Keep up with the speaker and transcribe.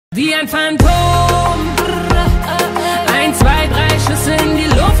Wie ein Phantom. 1, 2, 3 Schüsse in die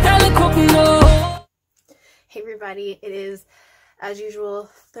Luft, alle gucken hoch. Hey everybody, it is, as usual,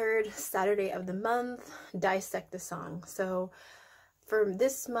 third Saturday of the month, Dissect the Song. So for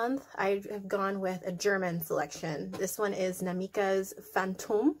this month, I have gone with a German selection. This one is Namika's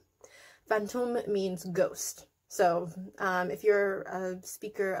Phantom. Phantom means ghost. So if you're a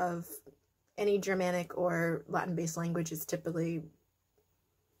speaker of any Germanic or Latin-based language, it's typically,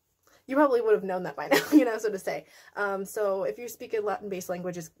 you probably would have known that by now, so to say. So if you're speaking Latin-based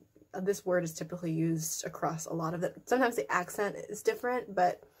languages, this word is typically used across a lot of it. Sometimes the accent is different,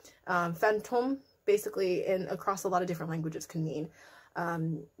 but phantom basically across a lot of different languages can mean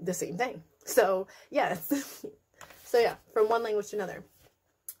the same thing. So yeah, so yeah, from one language to another.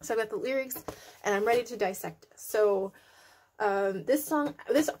 So I've got the lyrics and I'm ready to dissect. So this song,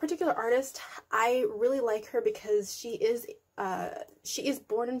 this particular artist, I really like her because she is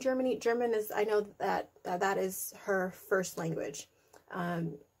born in Germany. German is, I know that that is her first language.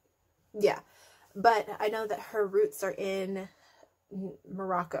 Yeah, but I know that her roots are in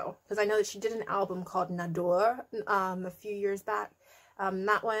Morocco, because I know that she did an album called Nador a few years back.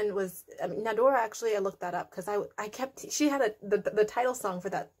 That one was, Nador, actually I looked that up because I kept, she had the title song for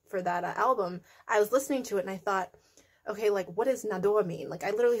that album. I was listening to it and I thought, okay, like, what does Nador mean? Like, I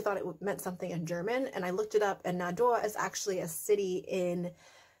literally thought it meant something in German, and I looked it up, and Nador is actually a city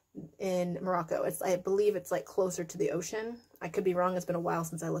in Morocco. I believe it's like closer to the ocean. I could be wrong. It's been a while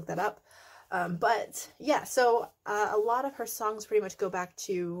since I looked that up. But yeah, so a lot of her songs pretty much go back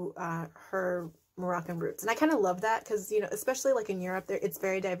to her Moroccan roots. And I kind of love that because, especially like in Europe, it's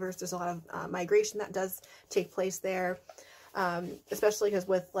very diverse. There's a lot of migration that does take place there. Especially because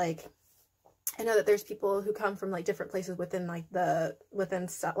with like, I know that there's people who come from like different places within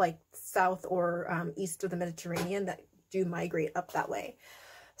south or east of the Mediterranean that do migrate up that way.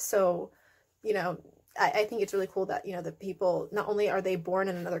 So, I think it's really cool that, the people, not only are they born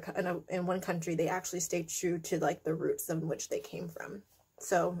in in one country, they actually stay true to like the roots in which they came from.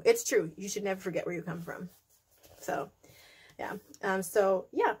 So it's true. You should never forget where you come from. So yeah. So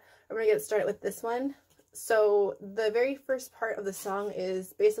yeah, we're going to get started with this one. So the very first part of the song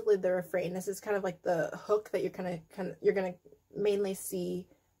is basically the refrain. This is kind of like the hook that you're gonna mainly see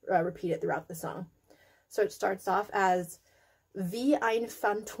repeated throughout the song. So it starts off as Wie ein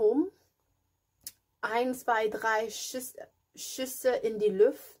Phantom, 1, 2, 3 Schüsse in die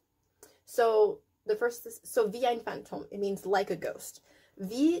Luft. So the first is, so wie ein Phantom, it means like a ghost.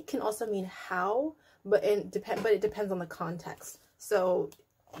 Wie can also mean how, but it depends on the context. So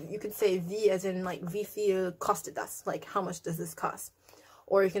you could say wie as in like wie viel kostet das, like how much does this cost?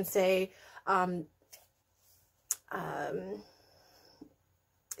 Or you can say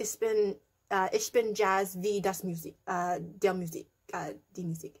ich bin Jazz wie das Musik, die Musik. Yeah,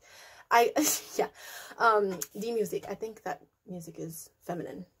 die Musik. I think that music is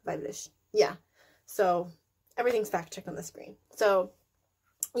feminine, weiblich. Yeah, so everything's fact checked on the screen. So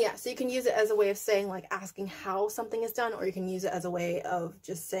yeah, so you can use it as a way of saying, like, asking how something is done, or you can use it as a way of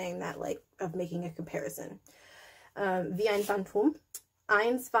just saying that, like, of making a comparison. Wie ein Phantom.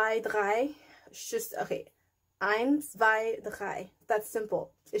 1, 2, 3 Schüsse. Okay. 1, 2, 3. That's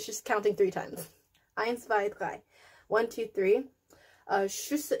simple. It's just counting 3 times. 1, 2, 3. 1, 2, 3.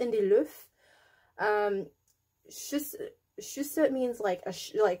 Schüsse in die Luft. Schüsse means like a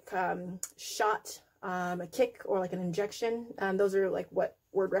shot, a kick, or like an injection. Those are like what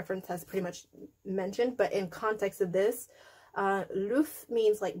word reference has pretty much mentioned, but in context of this, Luft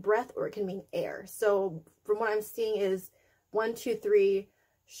means like breath, or it can mean air. So from what I'm seeing is 1, 2, 3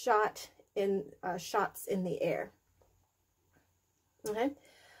 shots in the air. Okay.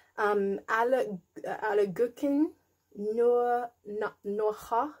 Alle gucken nur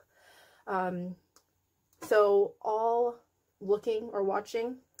nach. So all looking or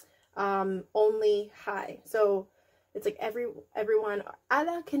watching, only high. So it's like everyone.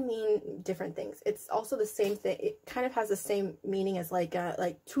 Alle can mean different things. It's also the same thing. It kind of has the same meaning as like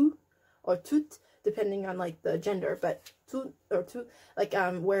tu or tut, depending on like the gender. But tu or tu, like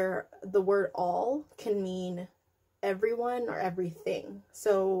where the word all can mean everyone or everything.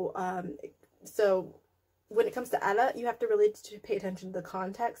 So so when it comes to alle, you have to really pay attention to the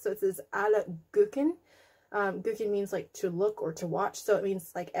context. So it says alle gucken. Gucken means like to look or to watch. So it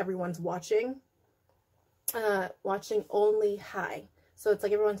means like everyone's watching. Watching only high. So it's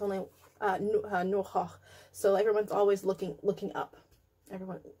like everyone's only nur hoch. So everyone's always looking up.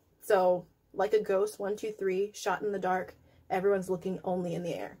 Everyone. So like a ghost, 1, 2, 3, shot in the dark. Everyone's looking only in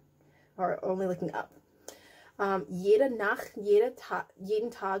the air, or only looking up. Jede Nacht,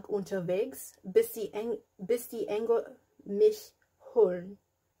 jeden Tag unterwegs, bis die Engel mich holen.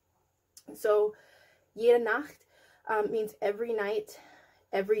 So jede Nacht means every night,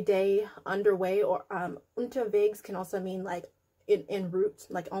 every day, underway, or unterwegs can also mean like in route,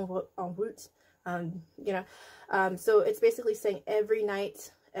 like en route, you know. So it's basically saying every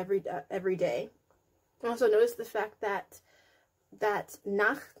night, every day. Also notice the fact that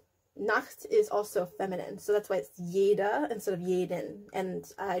Nacht is also feminine, so that's why it's jeder instead of jeden. And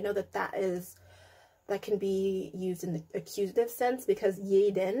I know that can be used in the accusative sense, because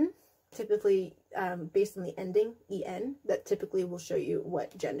jeden typically based on the ending en, that typically will show you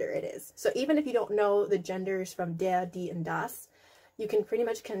what gender it is. So even if you don't know the genders from der, die, and das, you can pretty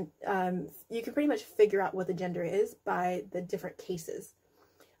much figure out what the gender is by the different cases.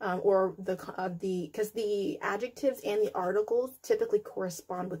 Or because the adjectives and the articles typically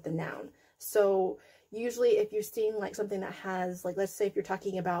correspond with the noun. So usually if you're seeing like something that has, like, let's say if you're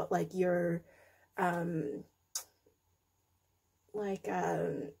talking about like your I'm trying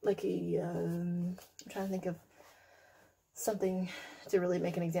to think of something to really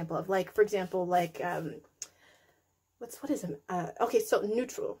make an example of, like, for example, like what is it? Okay, so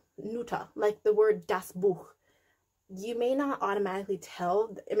neuter, like the word das Buch. You may not automatically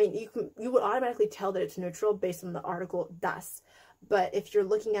tell, I mean, you would automatically tell that it's neutral based on the article das, but if you're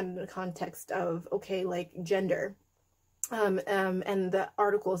looking at it in the context of, okay, like gender, and the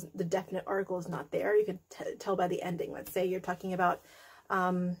articles, the definite article is not there, you can tell by the ending. Let's say you're talking about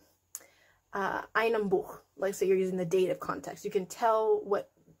einem Buch, like, so you're using the dative context. You can tell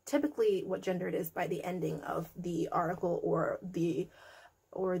typically what gender it is by the ending of the article or the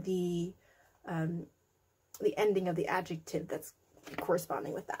ending of the adjective that's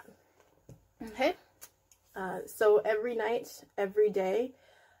corresponding with that. Okay, so every night, every day,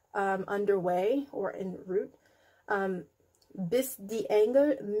 underway or en route. Bis die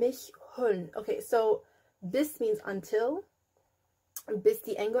Engel mich holen. Okay, so bis means until. Bis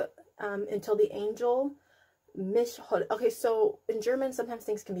die Engel, until the angel mich holen. Okay, so in German sometimes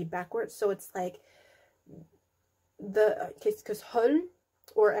things can be backwards, so it's like because holen,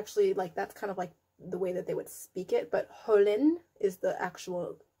 or actually like that's kind of like the way that they would speak it, but holen is the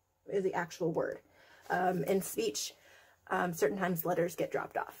actual word. In speech, certain times letters get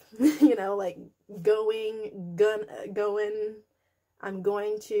dropped off. You know, like going, going, I'm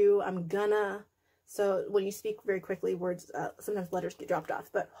going to, I'm gonna. So when you speak very quickly, words, sometimes letters get dropped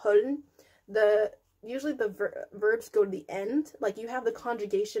off. But holen, usually the verbs go to the end. Like you have the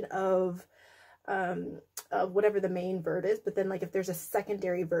conjugation of whatever the main verb is, but then like if there's a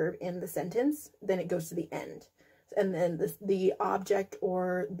secondary verb in the sentence, then it goes to the end, and then the object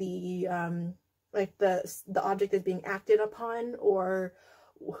or the like the object is being acted upon, or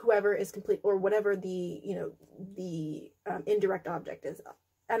whoever is complete, or whatever the indirect object is,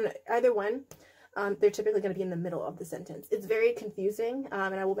 and either one, they're typically going to be in the middle of the sentence. It's very confusing,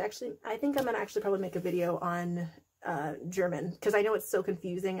 and I think I'm gonna actually probably make a video on German, because I know it's so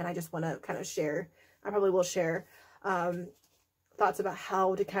confusing, and I just want to kind of share, I probably will share thoughts about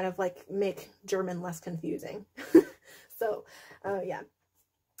how to kind of like make German less confusing. So yeah,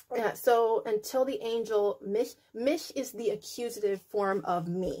 so until the angel mich is the accusative form of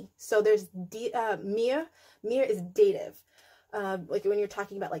me. So there's mir is dative. Like when you're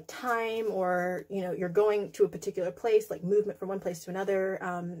talking about like time, or you're going to a particular place, like movement from one place to another,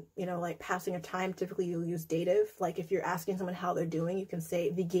 like passing of time, typically you'll use dative. Like if you're asking someone how they're doing, you can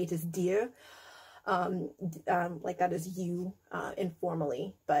say wie geht es dir, like that is you,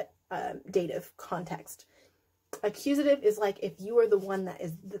 informally, but dative context. Accusative is like if you are the one that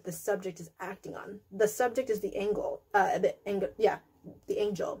the subject is acting on. The subject is the angel, the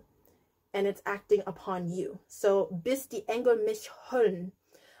angel, and it's acting upon you. So bis die Engel mich holen,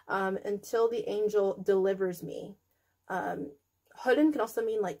 until the angel delivers me. Holen can also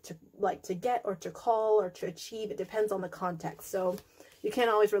mean like to get, or to call, or to achieve. It depends on the context. So you can't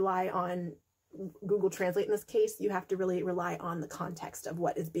always rely on Google Translate in this case. You have to really rely on the context of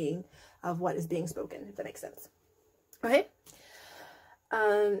what is being spoken, if that makes sense. Okay.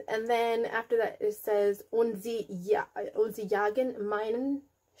 And then after that it says und sie jagen meinen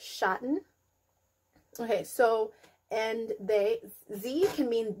Schatten. Okay, so and sie can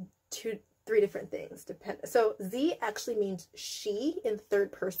mean three different things. So sie actually means she in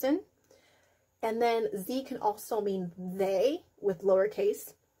third person, and then sie can also mean they with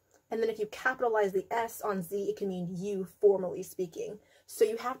lowercase, and then if you capitalize the S on sie, it can mean you, formally speaking. So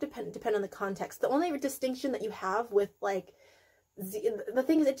you have to depend on the context. The only distinction that you have with like the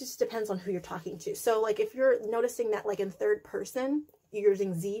thing is, it just depends on who you're talking to. So like if you're noticing that like in third person you're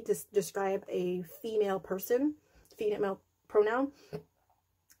using sie to describe a female person, female pronoun,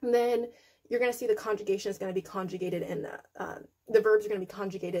 then you're going to see the conjugation is going to be conjugated in the verbs are going to be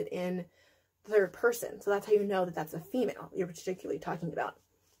conjugated in third person. So that's how you know that that's a female you're particularly talking about.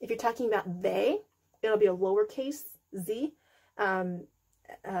 If you're talking about they, it'll be a lowercase z,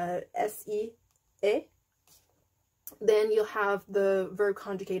 S-E-A. Then you'll have the verb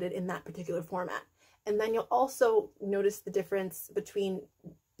conjugated in that particular format. And then you'll also notice the difference between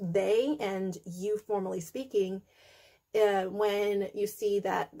they and you formally speaking when you see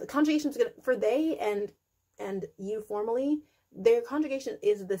that the conjugation is going to, for they and you formally, their conjugation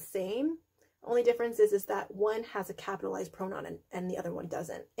is the same. Only difference is that one has a capitalized pronoun and the other one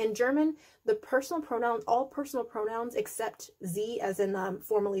doesn't. In German, the personal pronouns, all personal pronouns except sie, as in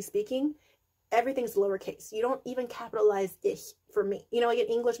formally speaking, everything's lowercase. You don't even capitalize ich for me. You know, like in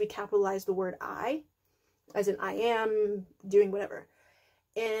English, we capitalize the word I, as in I am doing whatever.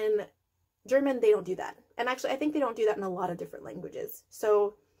 In German, they don't do that. And actually, I think they don't do that in a lot of different languages.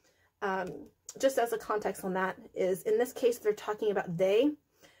 So just as a context on that is, in this case, they're talking about they.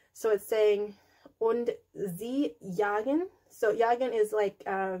 So it's saying, und sie jagen. So jagen is like,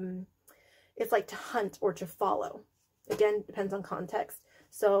 it's like to hunt or to follow. Again, depends on context.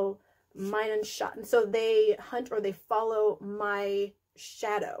 So meinen Schatten. So they hunt or they follow my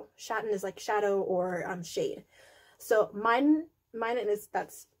shadow. Schatten is like shadow or shade. So meinen is,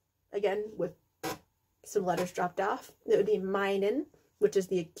 that's again with some letters dropped off. It would be meinen, which is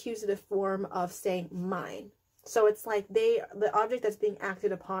the accusative form of saying mine. So it's like the object that's being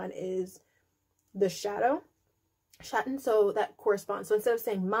acted upon is the shadow, Schatten. So that corresponds. So instead of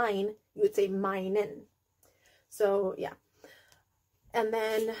saying mine, you would say meinen. So yeah. And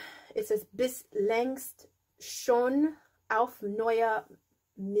then it says, bis längst schon auf neuer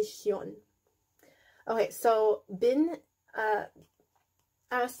Mission. Okay, so bin, I'm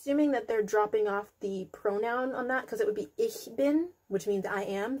assuming that they're dropping off the pronoun on that because it would be ich bin, which means I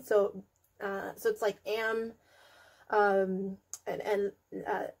am. So it's like am, and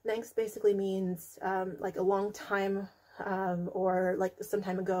längst basically means like a long time, or like some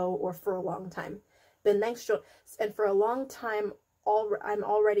time ago, or for a long time. Bin längst schon, and for a long time, I'm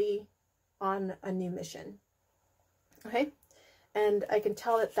already on a new mission. Okay, and I can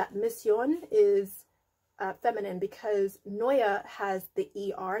tell that mission is feminine because neue has the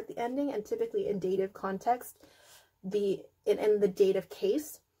er at the ending, and typically in dative context, in the dative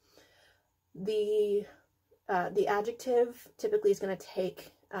case, the adjective typically is going to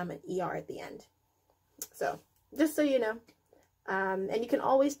take an er at the end. So just so you know, and you can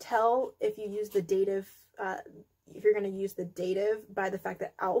always tell if you use the dative, if you're going to use the dative by the fact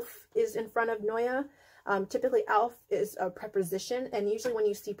that auf is in front of neue. Typically auf is a preposition, and usually when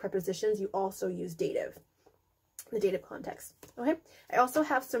you see prepositions, you also use dative, the dative context. Okay, I also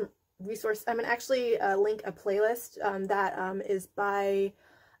have some resource. I'm going to actually link a playlist that is by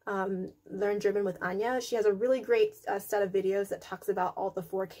Learn German with Anya. She has a really great set of videos that talks about all the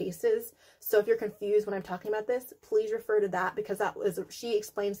 4 cases. So if you're confused when I'm talking about this, please refer to that, because she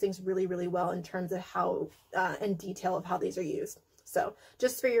explains things really, really well in terms of how, in detail of how these are used. So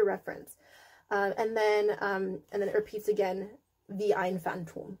just for your reference. And then it repeats again, wie ein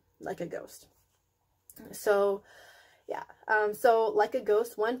Phantom, like a ghost. So yeah, so like a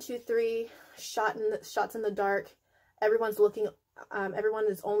ghost, 1, 2, 3, shots in the dark. Everyone's looking. Everyone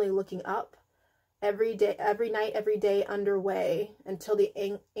is only looking up. Every day, every night, every day underway until the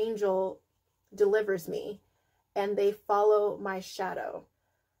angel delivers me, and they follow my shadow.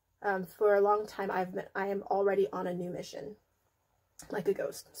 For a long time, I am already on a new mission, like a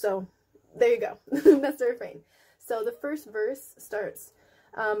ghost. So there you go. That's the refrain. So the first verse starts,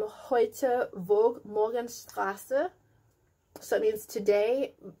 heute Vogue, morgen Straße. So it means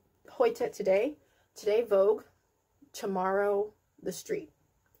today, heute, today Vogue, tomorrow the street.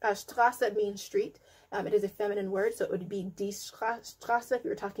 Straße means street. It is a feminine word, so it would be die Straße if you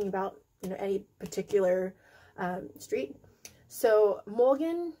were talking about, you know, any particular street. So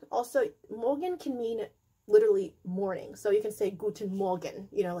morgen can mean literally morning. So you can say guten Morgen,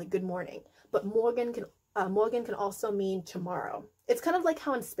 you know, like good morning. But morgen can also mean tomorrow. It's kind of like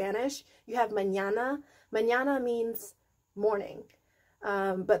how in Spanish you have mañana. Mañana means morning.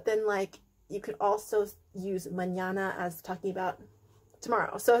 But then like you could also use mañana as talking about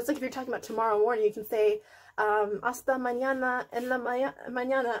tomorrow. So it's like if you're talking about tomorrow morning, you can say hasta mañana en la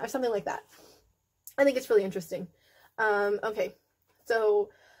mañana or something like that. I think it's really interesting. Okay, so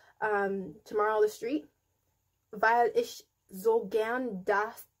tomorrow the street, weil ich so gern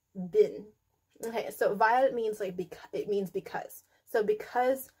das bin. Okay, so weil means like it means because. So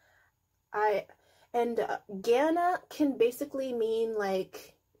because gerne can basically mean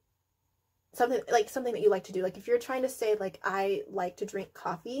like something that you like to do. Like if you're trying to say like I like to drink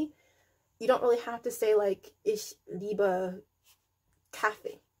coffee, you don't really have to say like ich liebe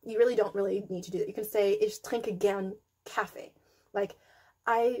Kaffee. You really don't really need to do that. You can say, ich trinke gern Kaffee. Like,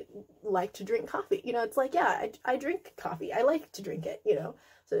 I like to drink coffee. You know, it's like, yeah, I drink coffee. I like to drink it, you know,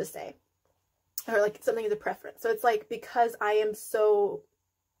 so to say. Or like something is a preference. So it's like, because ich so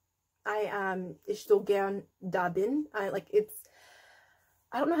gern da bin.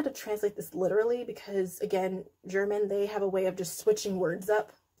 I don't know how to translate this literally because, again, German, they have a way of just switching words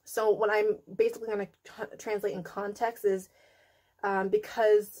up. So what I'm basically going to translate in context is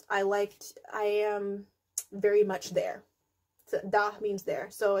because I am very much there. So da means there.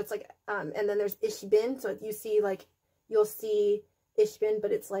 So it's like, and then there's ich bin. So you see, like, you'll see ich bin,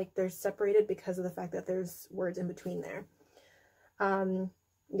 but it's like they're separated because of the fact that there's words in between there.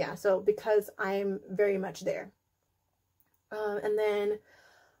 Yeah, so because I'm very much there. And then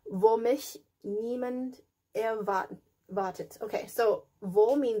wo mich niemand erwartet. Okay, so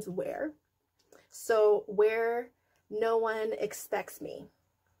wo means where. So where no one expects me.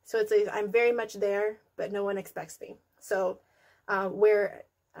 So it's like I'm very much there, but no one expects me. So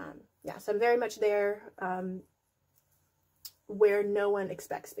yeah, so I'm very much there, where no one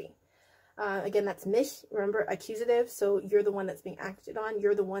expects me. Again, that's mich, remember, accusative, so you're the one that's being acted on,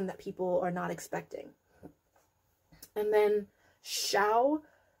 you're the one that people are not expecting. And then, schau,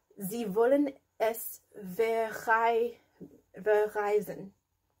 sie wollen es verreisen.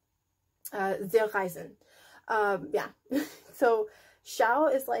 Yeah, so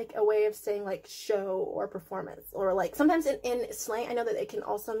schau is like a way of saying like show or performance, or like sometimes in slang, I know that it can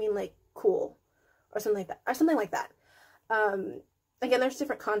also mean like cool or something like that. Again, there's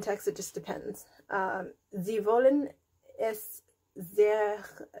different contexts, it just depends. Sie wollen es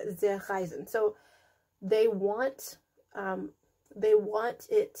verreisen. So they want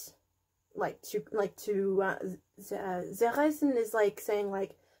it zerreißen is like saying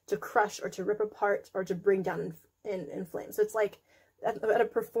like to crush or to rip apart or to bring down in flames. So it's like at a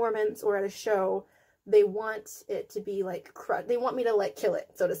performance or at a show, they want it to be like they want me to like kill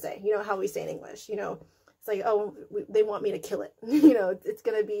it, so to say. You know how we say in English, you know, it's like, oh, they want me to kill it. You know, it's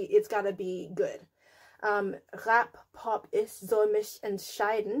gotta be good. Rap, Pop, ich soll mich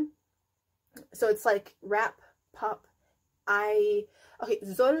entscheiden. So it's like rap, pop, okay,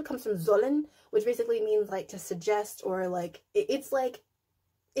 soll comes from sollen, which basically means like to suggest, or like, it's like,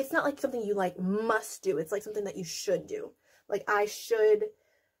 it's not like something you like must do. It's like something that you should do. Like I should,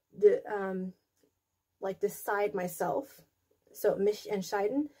 like decide myself. So mich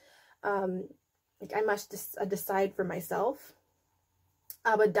entscheiden. Like I must decide for myself.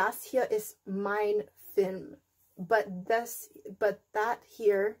 Aber das hier ist mein Film. But that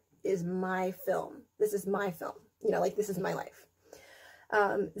here is my film. This is my film. You know, like this is my life.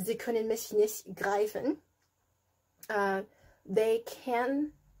 Sie können mich nicht greifen. They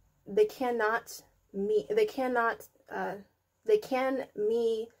can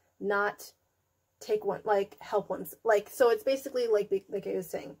me not take one, like help ones. Like, so it's basically like I was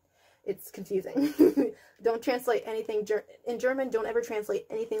saying, it's confusing. Don't translate anything in German. Don't ever translate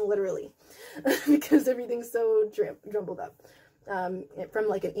anything literally because everything's so jumbled up from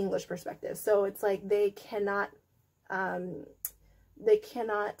like an English perspective. So it's like they cannot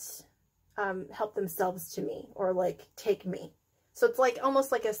help themselves to me, or like take me. So it's like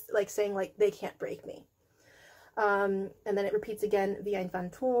almost like saying like they can't break me. And then it repeats again, wie ein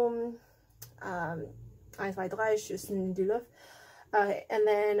Phantom, 1, 2, 3, Schüssen die Luft. And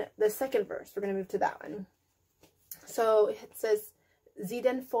then the second verse, we're going to move to that one. So it says, Sie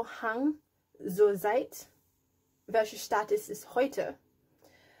den Vorhang so seid, welche Stadt ist es heute?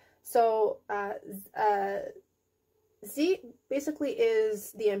 So, Sie basically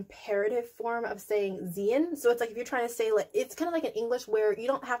is the imperative form of saying sehen. So it's like if you're trying to say, like, it's kind of like in English where you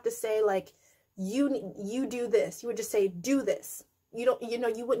don't have to say like you do this. You would just say do this. You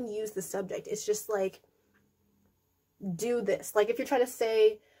wouldn't use the subject. It's just like do this. Like if you're trying to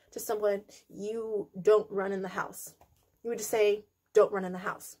say to someone, you don't run in the house, you would just say don't run in the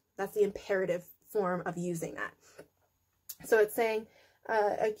house. That's the imperative form of using that. So it's saying,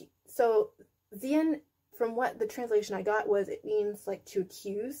 so sehen, from what the translation I got was, it means like to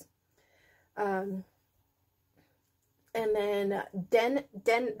accuse. And then den,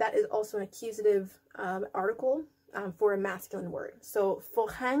 that is also an accusative article for a masculine word. So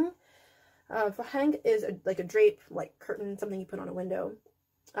Vorhang is like a drape, like curtain, something you put on a window.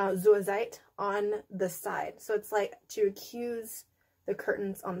 Zur Seite, on the side. So it's like to accuse the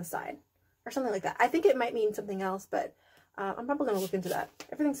curtains on the side or something like that. I think it might mean something else, but I'm probably going to look into that.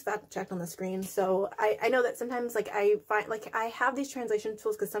 Everything's fact checked on the screen. So I know that sometimes like I find like I have these translation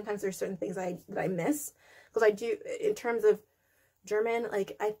tools because sometimes there's certain things that I miss, because I do in terms of German,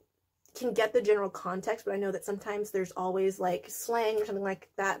 like can get the general context, but I know that sometimes there's always like slang or something like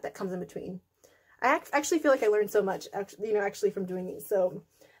that that comes in between. I actually feel like I learned so much, actually from doing these. So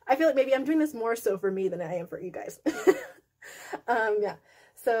I feel like maybe I'm doing this more so for me than I am for you guys. Yeah.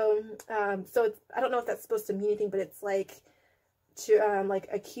 So it's, I don't know if that's supposed to mean anything, but it's like to like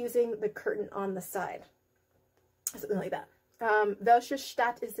accusing the curtain on the side, something like that. Welche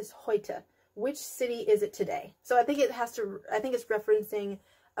Stadt ist es heute? Which city is it today? So I think it has to, I think it's referencing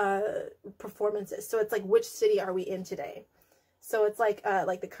performances. So it's like, which city are we in today? So it's like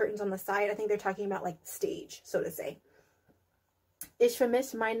the curtains on the side. I think they're talking about like stage, so to say. Ich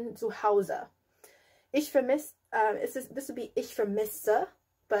vermisse mein Zuhause. Ich vermisse, this would be ich vermisse,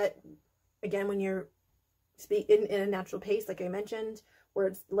 but again, when you're speaking in a natural pace, like I mentioned,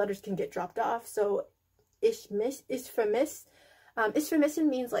 words, letters can get dropped off. So ich vermisse, ich vermissen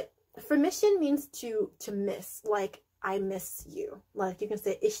means like, vermissen means to miss, like I miss you. Like you can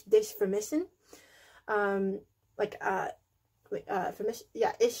say ich dich vermissen, vermiss,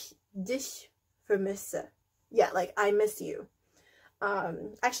 yeah, ich dich vermisse, yeah, like I miss you.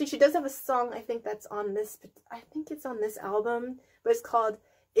 Actually, she does have a song, I think that's on this, I think it's on this album, but it's called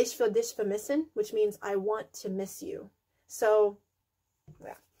Ich will dich vermissen, which means I want to miss you. So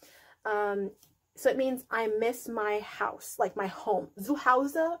yeah. So it means I miss my house, like my home.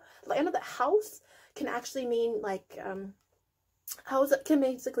 Zuhause, like I know that house can actually mean like, house can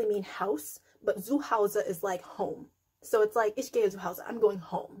basically mean house, but Zuhause is like home. So it's like, ich gehe zu Hause, I'm going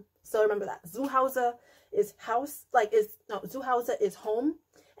home. So remember that. Zuhause is house, like Zuhause is home,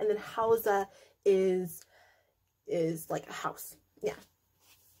 and then Hause is like a house. Yeah.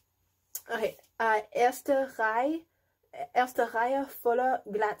 Okay. Erste Reihe voller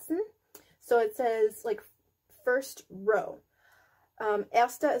Glatzen. So it says like first row.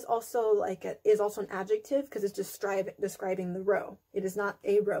 Erste is also like is also an adjective because it's describing the row. It is not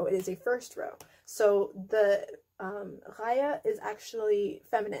a row, it is a first row. So the Reihe is actually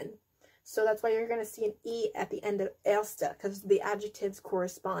feminine. So that's why you're going to see an E at the end of erste, because the adjectives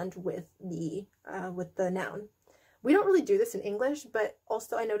correspond with the noun. We don't really do this in English, but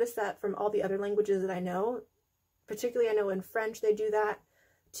also I noticed that from all the other languages that I know, particularly I know in French they do that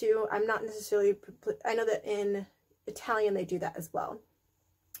too. I'm not necessarily, I know that in Italian they do that as well.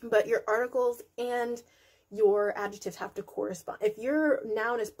 But your articles and your adjectives have to correspond. If your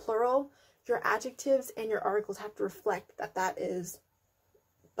noun is plural, your adjectives and your articles have to reflect that is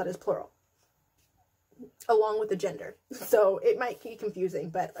plural, along with the gender. So it might be confusing,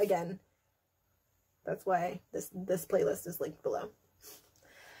 but again, that's why this playlist is linked below.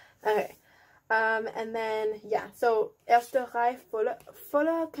 Okay. And then, yeah, so erste Reihe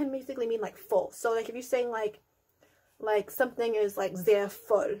voller can basically mean like full. So like if you're saying like something is like sehr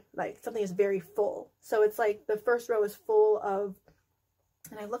voll, like something is very full. So it's like the first row is full of,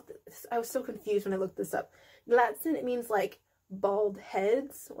 and I was so confused when I looked this up. Glatzen, it means like bald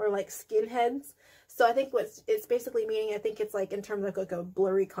heads or like skinheads. So I think it's basically meaning, I think it's like in terms of like a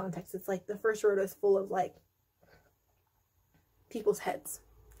blurry context, it's like the first row is full of like people's heads.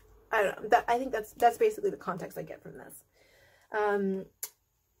 I don't know. I think that's basically the context I get from this.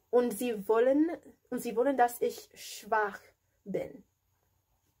 Und sie wollen, dass ich schwach bin.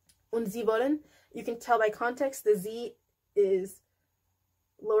 Und sie wollen, you can tell by context, the Z is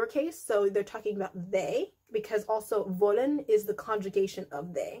lowercase, so they're talking about they, because also wollen is the conjugation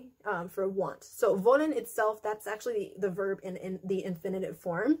of they, for want. So wollen itself, that's actually the verb in the infinitive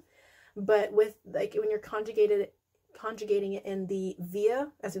form, but with like when you're conjugating it in the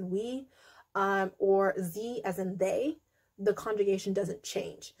wir as in we, or sie as in they, the conjugation doesn't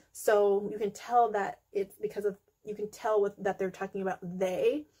change. So you can tell that it's because of, you can tell that they're talking about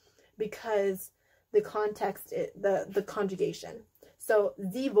they because the context, the conjugation. So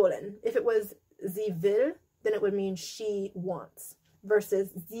sie wollen, if it was sie will, then it would mean she wants,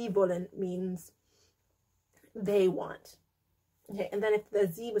 versus sie wollen means they want. Okay, and then if the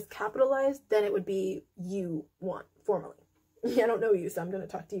Z was capitalized, then it would be you want, formally. I don't know you, so I'm going to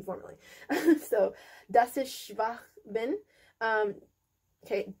talk to you formally. So, dass ich schwach bin.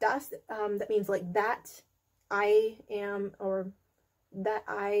 Okay, das, that means like that I am, or that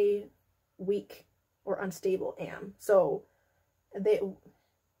I weak or unstable am. So, they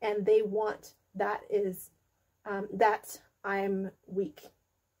want, that is, that I'm weak.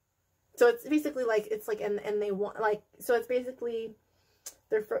 So it's basically like, it's like, and they want, like, so it's basically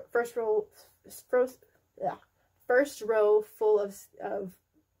their first row full of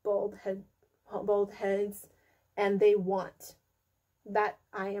bald heads, and they want that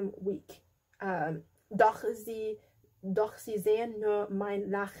I am weak. Doch sie sehen nur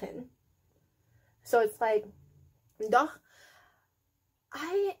mein Lachen. So it's like, doch,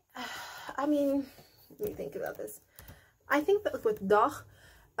 I I mean, let me think about this. I think that with doch,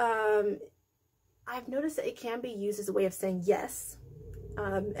 I've noticed that it can be used as a way of saying yes.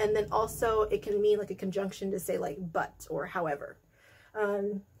 And then also it can mean like a conjunction to say like but or however.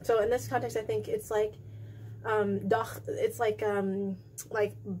 So in this context, I think it's like doch, it's like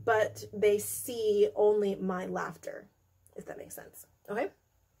but they see only my laughter, if that makes sense. Okay.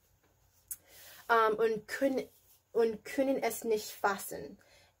 Und können es nicht fassen,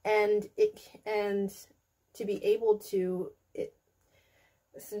 and to be able to,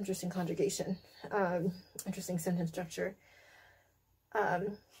 this is an interesting conjugation, interesting sentence structure.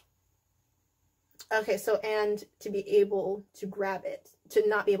 Okay, so and to be able to grab it, to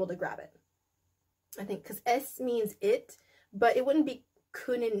not be able to grab it. I think because es means it, but it wouldn't be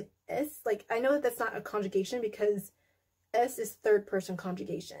können es. Like, I know that that's not a conjugation because es is third person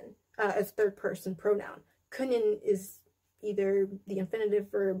conjugation, as third person pronoun. Können is either the infinitive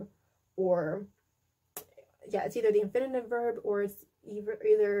verb or, yeah, it's either the infinitive verb or it's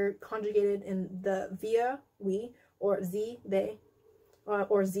either conjugated in the wir, we, or sie, they,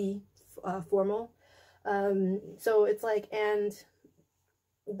 or sie, formal. So it's like, and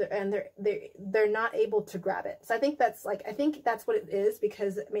they're not able to grab it. So I think that's like, I think that's what it is,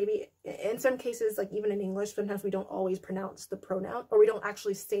 because maybe in some cases, like even in English, sometimes we don't always pronounce the pronoun, or we don't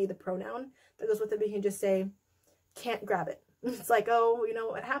actually say the pronoun that goes with it. We can just say, can't grab it. It's like, oh, you know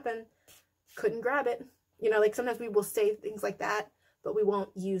what happened? Couldn't grab it. You know, like sometimes we will say things like that, but we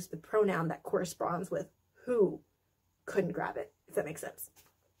won't use the pronoun that corresponds with who couldn't grab it, if that makes sense.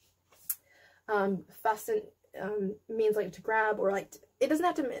 Fasten means like to grab, or like it doesn't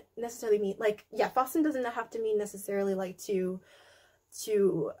have to necessarily mean like, yeah, fasten doesn't have to mean necessarily like to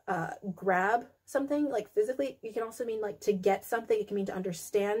grab something like physically. It can also mean like to get something. It can mean to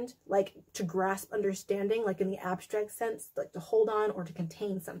understand, like to grasp understanding, like in the abstract sense, like to hold on or to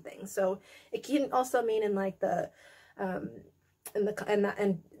contain something. So it can also mean in like the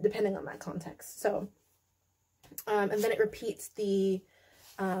and depending on that context. So and then it repeats the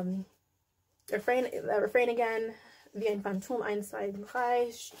refrain again. Wie ein Phantom, 1, 2, 3,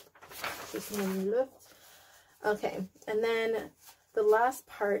 schießen in die Luft. Okay, and then the last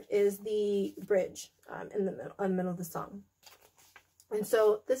part is the bridge in the middle of the song. And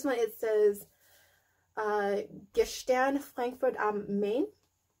so this one, it says, Gestern Frankfurt am Main.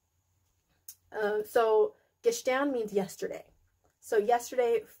 So gestern means yesterday. So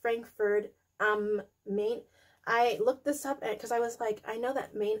yesterday, Frankfurt am Main. I looked this up because I was like, I know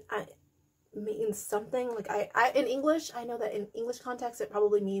that Main means something. Like I in English, I know that in English context, it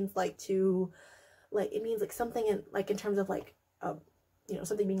probably means like to, like it means like something in like in terms of like you know,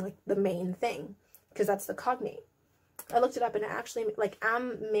 something being like the main thing, because that's the cognate. I looked it up and it actually, like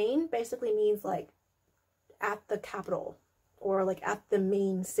am main basically means like at the capital or like at the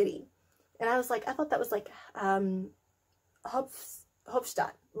main city. And I was like, I thought that was like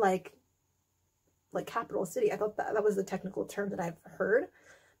Hauptstadt, like capital city. I thought that was the technical term that I've heard,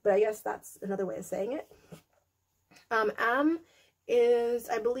 but I guess that's another way of saying it. Am is,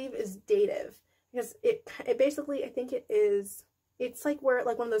 I believe, is dative, because it basically, I think it is, it's like where,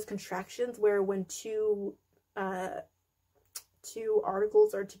 like one of those contractions where when two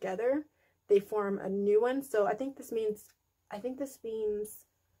articles are together, they form a new one. So I think this means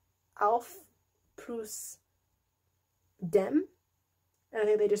auf plus dem. And I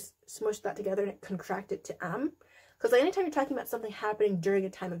think they just smushed that together and it contracted to am. Because like anytime you're talking about something happening during a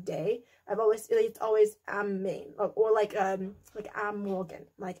time of day, it's always am main, or like am morgen,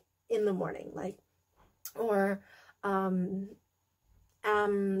 like in the morning, like, or am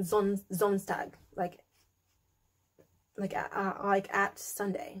Sonntag, like at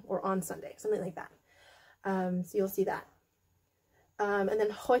Sunday or on Sunday, something like that. So you'll see that. And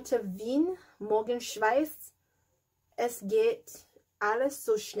then heute Wien, morgen Schweiz, es geht alles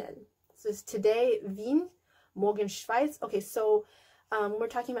so schnell. So it's today Wien, morgen Schweiz. Okay, so when we're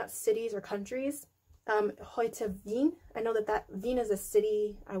talking about cities or countries, heute Wien, I know that Wien is a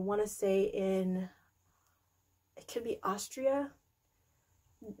city, I want to say in, it could be Austria.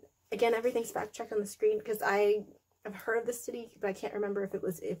 Again, everything's fact checked on the screen because I've heard of this city, but I can't remember if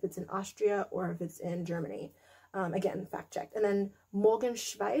it's in Austria or if it's in Germany. Again, fact checked. And then morgen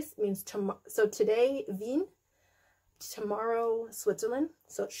Schweiz means tomorrow. So today Wien, tomorrow Switzerland.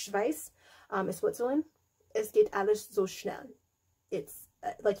 So Schweiz is Switzerland. Es geht alles so schnell. It's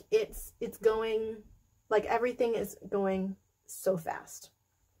like it's going, like everything is going so fast.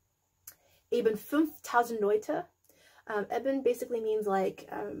 Eben 5,000 Leute. Eben basically means like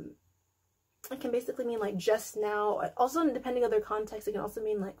it can basically mean like just now. Also, depending on their context, it can also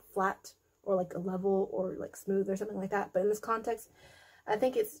mean like flat or like a level or like smooth or something like that. But in this context, I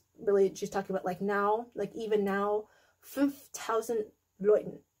think it's really, she's talking about like now, like even now, 5,000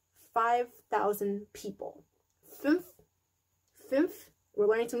 Leuten, 5,000 people. Fünf, we're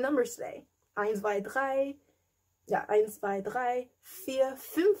learning some numbers today. 1, 2, 3, yeah, 1, 2, 3, 4,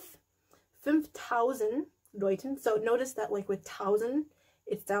 5, 5,000 Leuten. So notice that like with 1,000,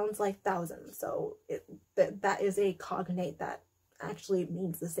 it sounds like thousand. So that is a cognate that actually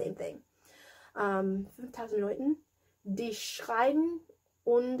means the same thing. 5,000 Leuten, die schreien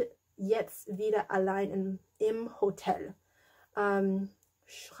und jetzt wieder allein im Hotel.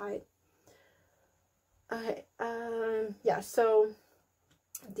 Schreit. Okay, yeah, so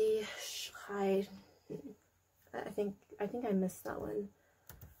die schreit. I think I missed that one.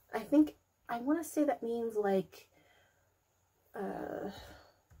 I want to say that means like,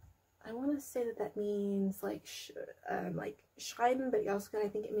 I want to say that means like schreiben, but also I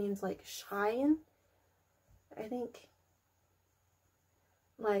think it means like schreien. I think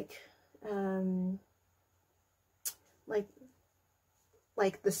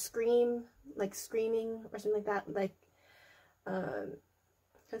like the scream, like screaming or something like that, like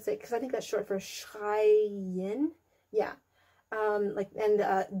because I think that's short for schreien. Yeah, like, and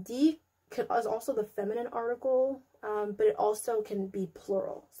die is also the feminine article, but it also can be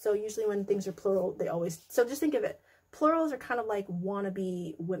plural. So usually when things are plural, they always, so just think of it, plurals are kind of like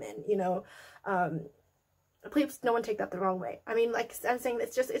wannabe women, you know. Please no one take that the wrong way. I mean, like I'm saying,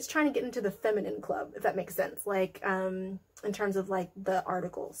 it's trying to get into the feminine club, if that makes sense, like in terms of like the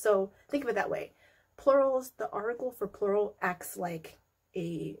article. So think of it that way. Plurals, the article for plural acts like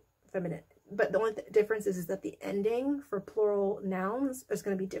a feminine, but the only difference is that the ending for plural nouns is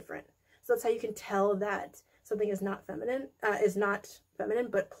going to be different. So that's how you can tell that something is not feminine,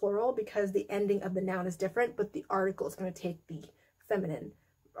 but plural, because the ending of the noun is different, but the article is going to take the feminine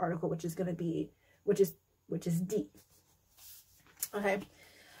article, which is die. Okay,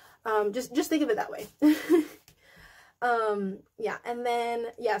 just think of it that way. Yeah, and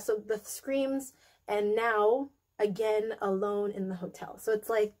then yeah, so the screams, and now again alone in the hotel. So it's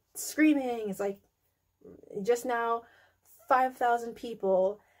like screaming, it's like just now 5,000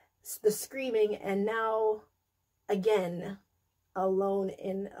 people, the screaming, and now again alone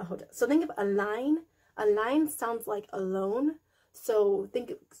in a hotel. So think of a line. A line sounds like alone. So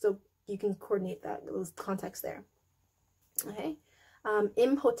you can coordinate those contexts there. Okay,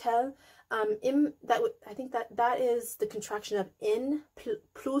 im hotel, I think that is the contraction of in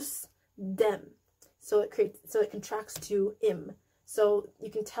plus dem. So it contracts to im. So you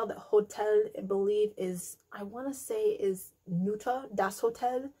can tell that hotel, I believe, is, I want to say is neuter, das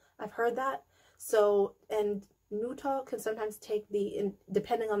Hotel. I've heard that. So, and neuter can sometimes take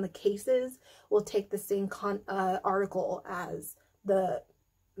depending on the cases, will take the same article as the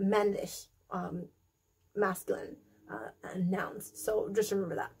männlich, masculine nouns. So just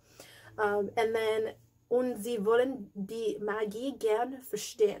remember that. And then, und sie wollen die Magie gern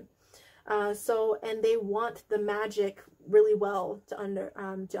verstehen. So, and they want the magic really well to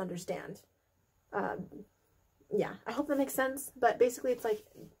understand. Yeah, I hope that makes sense. But basically, it's like,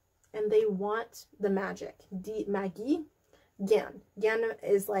 and they want the magic. Die Magie, gern. Gern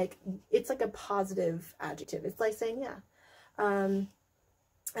is like, it's like a positive adjective. It's like saying, yeah. And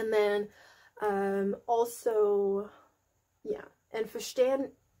then also, yeah, and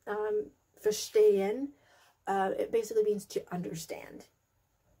verstehen, it basically means to understand.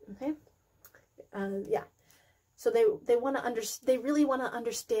 Okay, yeah. So they want to they really want to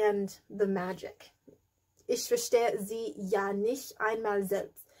understand the magic. Ich verstehe sie ja nicht einmal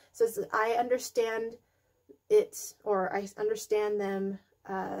selbst. So it's, I understand it, or I understand them.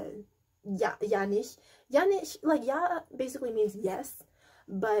 Ja nicht. Ja nicht, like ja basically means yes,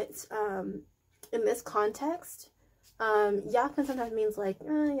 but in this context, ja can sometimes means like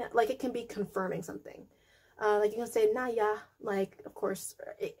yeah, like it can be confirming something. Like you can say na ja, like of course,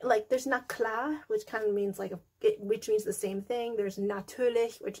 like there's na klar, which kind of means like which means the same thing. There's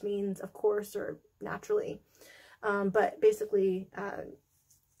natürlich, which means of course or naturally, but basically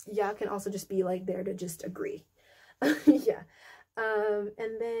ja can also just be like there to just agree. Yeah,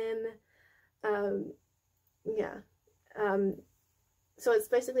 and then yeah, so it's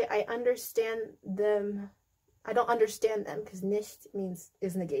basically I understand them. I don't understand them, because nicht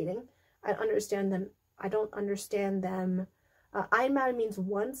is negating. I understand them. I don't understand them. Einmal means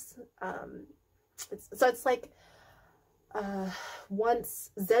once. It's like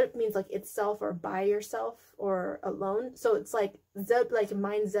once. Selbst means like itself or by yourself or alone. So it's like selbst, like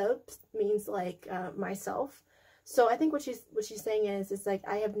mein selbst means like myself. So I think what she's saying is, it's like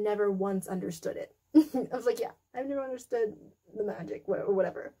I have never once understood it. I was like, yeah, I've never understood the magic or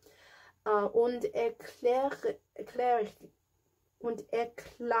whatever. Und erklär und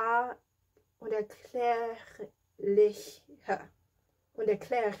erklärliche. Und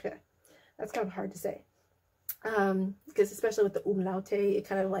erkläre. That's kind of hard to say. Because especially with the umlaute, it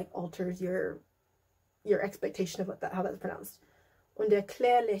kind of like alters your expectation of how that's pronounced. Und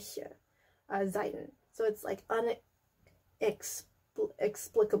erklärliche Seiten. So it's like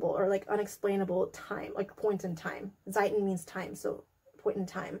inexplicable or like unexplainable time, like point in time. Seiten means time, so point in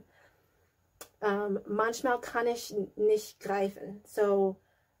time. Manchmal kann ich nicht greifen. So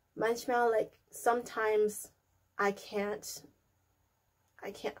manchmal, like sometimes I can't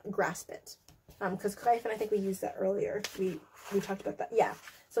grasp it. Because greifen, I think we used that earlier. We talked about that. Yeah.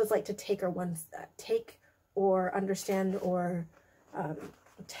 So it's like to take or understand or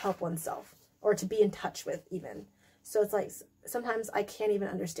to help oneself or to be in touch with even. So it's like sometimes I can't even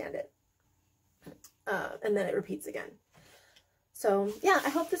understand it. And then it repeats again. So yeah, I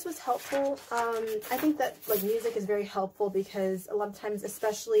hope this was helpful. I think that like music is very helpful because a lot of times,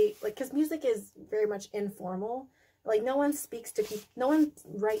 especially like, because music is very much informal. Like no one speaks to people, no one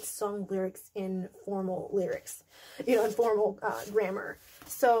writes song lyrics in formal lyrics, you know, in formal grammar.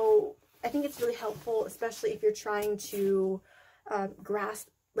 So I think it's really helpful, especially if you're trying to grasp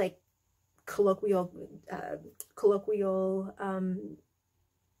like colloquial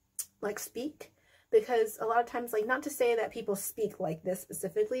like speak, because a lot of times, like, not to say that people speak like this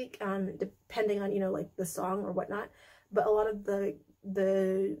specifically, depending on, you know, like the song or whatnot, but a lot of the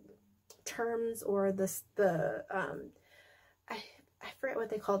terms or I forget what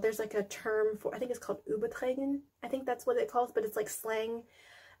they call it. There's like a term for, I think it's called übertragen. I think that's what it calls, but it's like slang,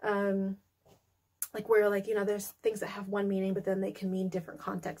 like where, like, you know, there's things that have one meaning, but then they can mean different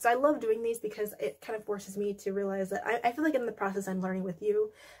contexts. So I love doing these because it kind of forces me to realize that I feel like in the process I'm learning with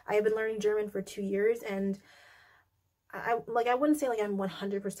you. I have been learning German for 2 years, and I wouldn't say like I'm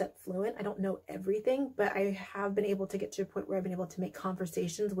 100% fluent. I don't know everything, but I have been able to get to a point where I've been able to make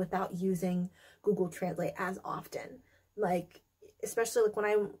conversations without using Google Translate as often. Like, especially like when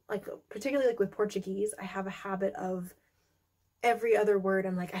I'm like, particularly like with Portuguese, I have a habit of every other word,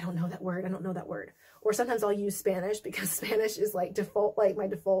 I'm like, I don't know that word. I don't know that word. Or sometimes I'll use Spanish because Spanish is like default, like my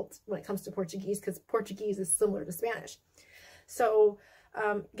default when it comes to Portuguese, because Portuguese is similar to Spanish. So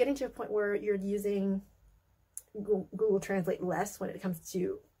getting to a point where you're using Google Translate less when it comes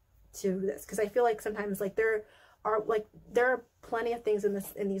to this, because I feel like sometimes like there are plenty of things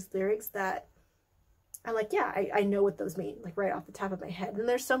in these lyrics that I'm like, yeah, I know what those mean, like right off the top of my head. And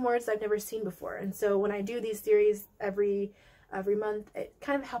there's some words I've never seen before. And so when I do these series every month, it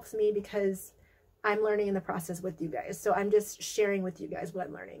kind of helps me because I'm learning in the process with you guys. So I'm just sharing with you guys what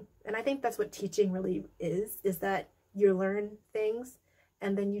I'm learning. And I think that's what teaching really is that you learn things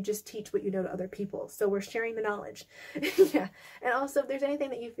and then you just teach what you know to other people. So we're sharing the knowledge. Yeah. And also, if there's anything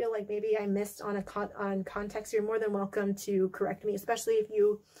that you feel like maybe I missed on context, you're more than welcome to correct me, especially if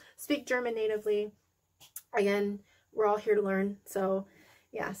you speak German natively. Again, we're all here to learn. So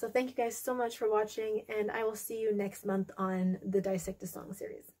yeah, so thank you guys so much for watching, and I will see you next month on the Dissect a Song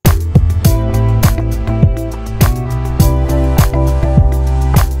series.